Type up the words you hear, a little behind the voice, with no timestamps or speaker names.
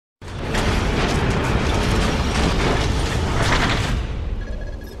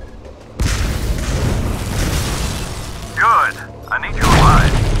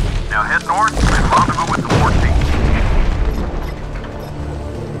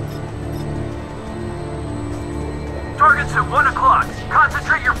targets at 1 o'clock.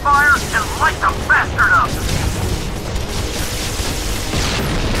 Concentrate your fire and light the bastard up!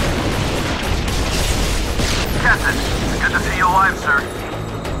 Captain, it's good to see you alive, sir.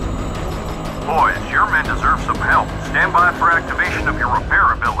 Boys, your men deserve some help. Stand by for activation of your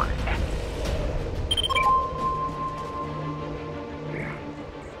repair ability.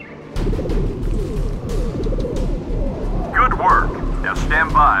 Good work. Now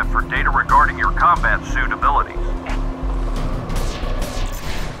stand by for data regarding your combat suit abilities.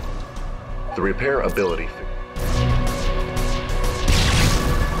 The repair ability.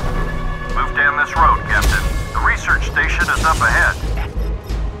 Move down this road, Captain. The research station is up ahead.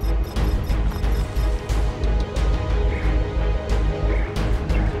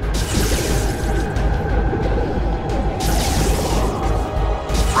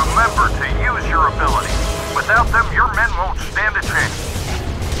 Remember to use your abilities. Without them, your men won't stand a chance.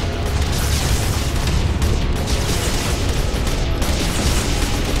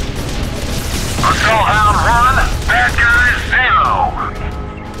 Patrol Hound 1, bad guys 0.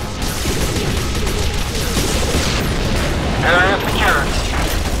 Area secured.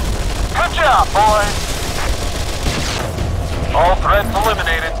 Good job, boys. All threats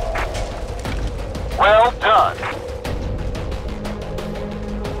eliminated. Well done.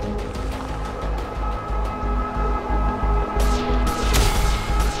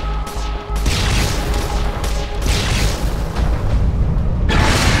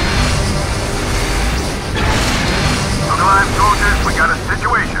 Alive, soldiers, we got a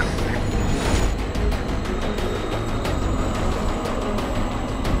situation.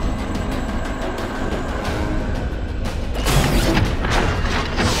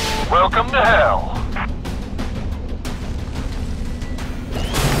 Welcome to hell.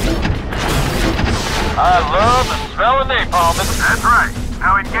 I love the smell of napalm. That's right.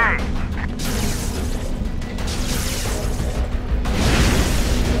 Now engage.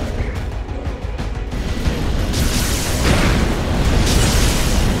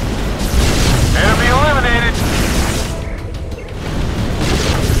 Enemy eliminated.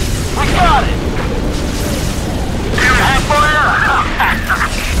 We got it. Do you have fire?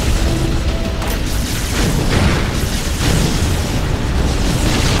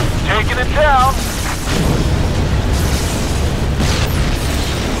 Taking it down.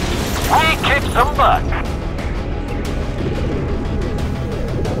 We kicked some butt.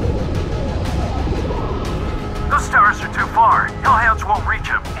 Those towers are too far. Hellhounds won't reach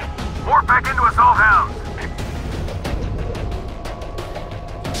them. Warp back into assault hounds.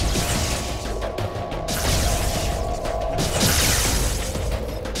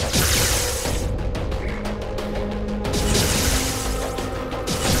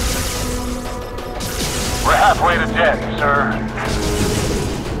 We're halfway to death, sir.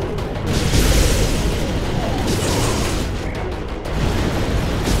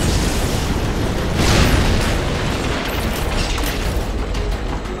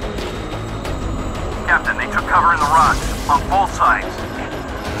 Captain, they took cover in the rocks, on both sides.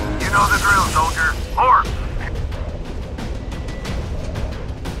 You know the drill, soldier. Horse!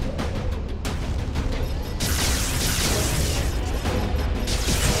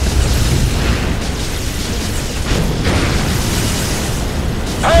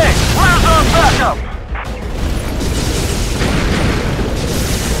 Hey! Where's our backup?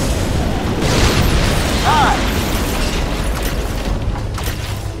 Hi!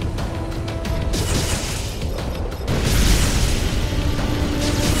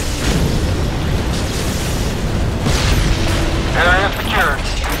 Area secured.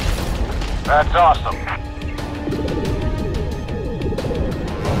 That's awesome.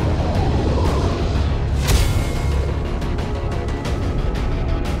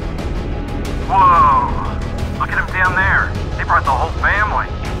 Whoa! Look at him down there. They brought the whole family.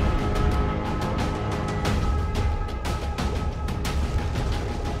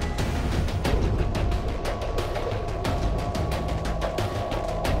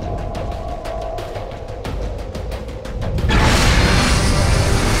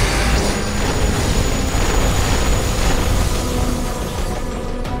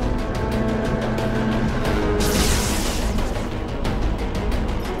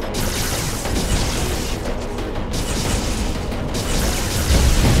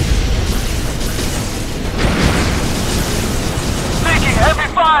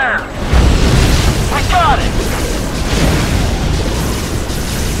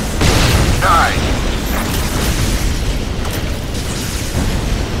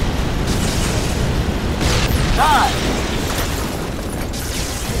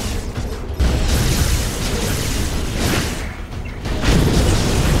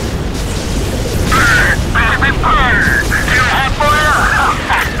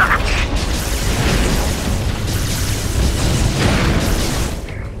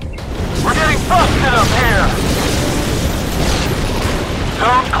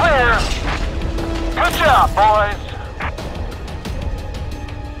 Zone clear. Good job, boys.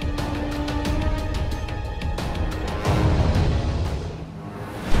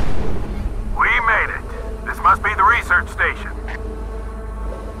 We made it. This must be the research station.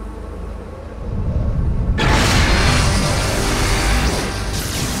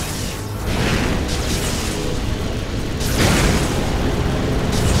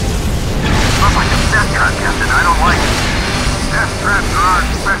 Looks like a death trap, Captain. I don't like it. Death traps are our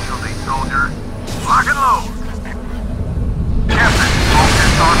specialty, soldier. Lock and load. Captain,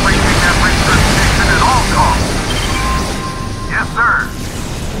 focus on reaching that research station at all costs. Yes, sir.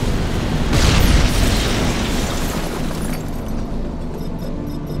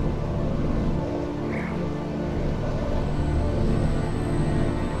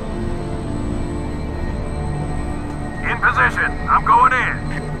 In position. I'm going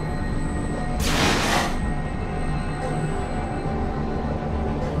in.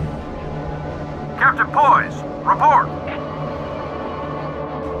 Captain Poise, report.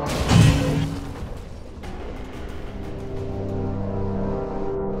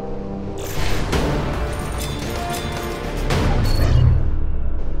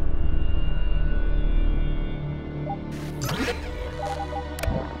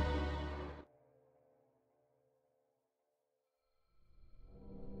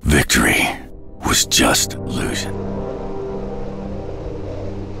 Victory was just illusion.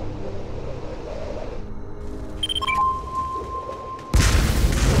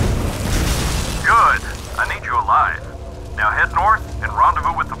 Good. I need you alive. Now head north and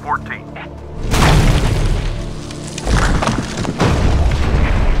rendezvous with the 14th.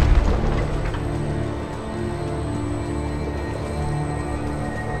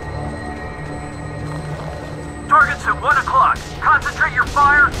 Target's at 1 o'clock. Concentrate your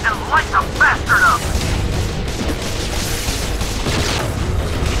fire and light the bastard up!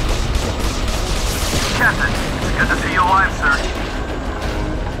 Captain, it's good to see you alive, sir.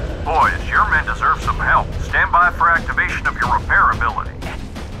 Boys, your men deserve some help. Stand by for activation of your repair ability.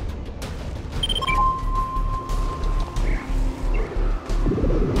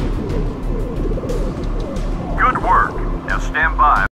 Good work. Now stand by.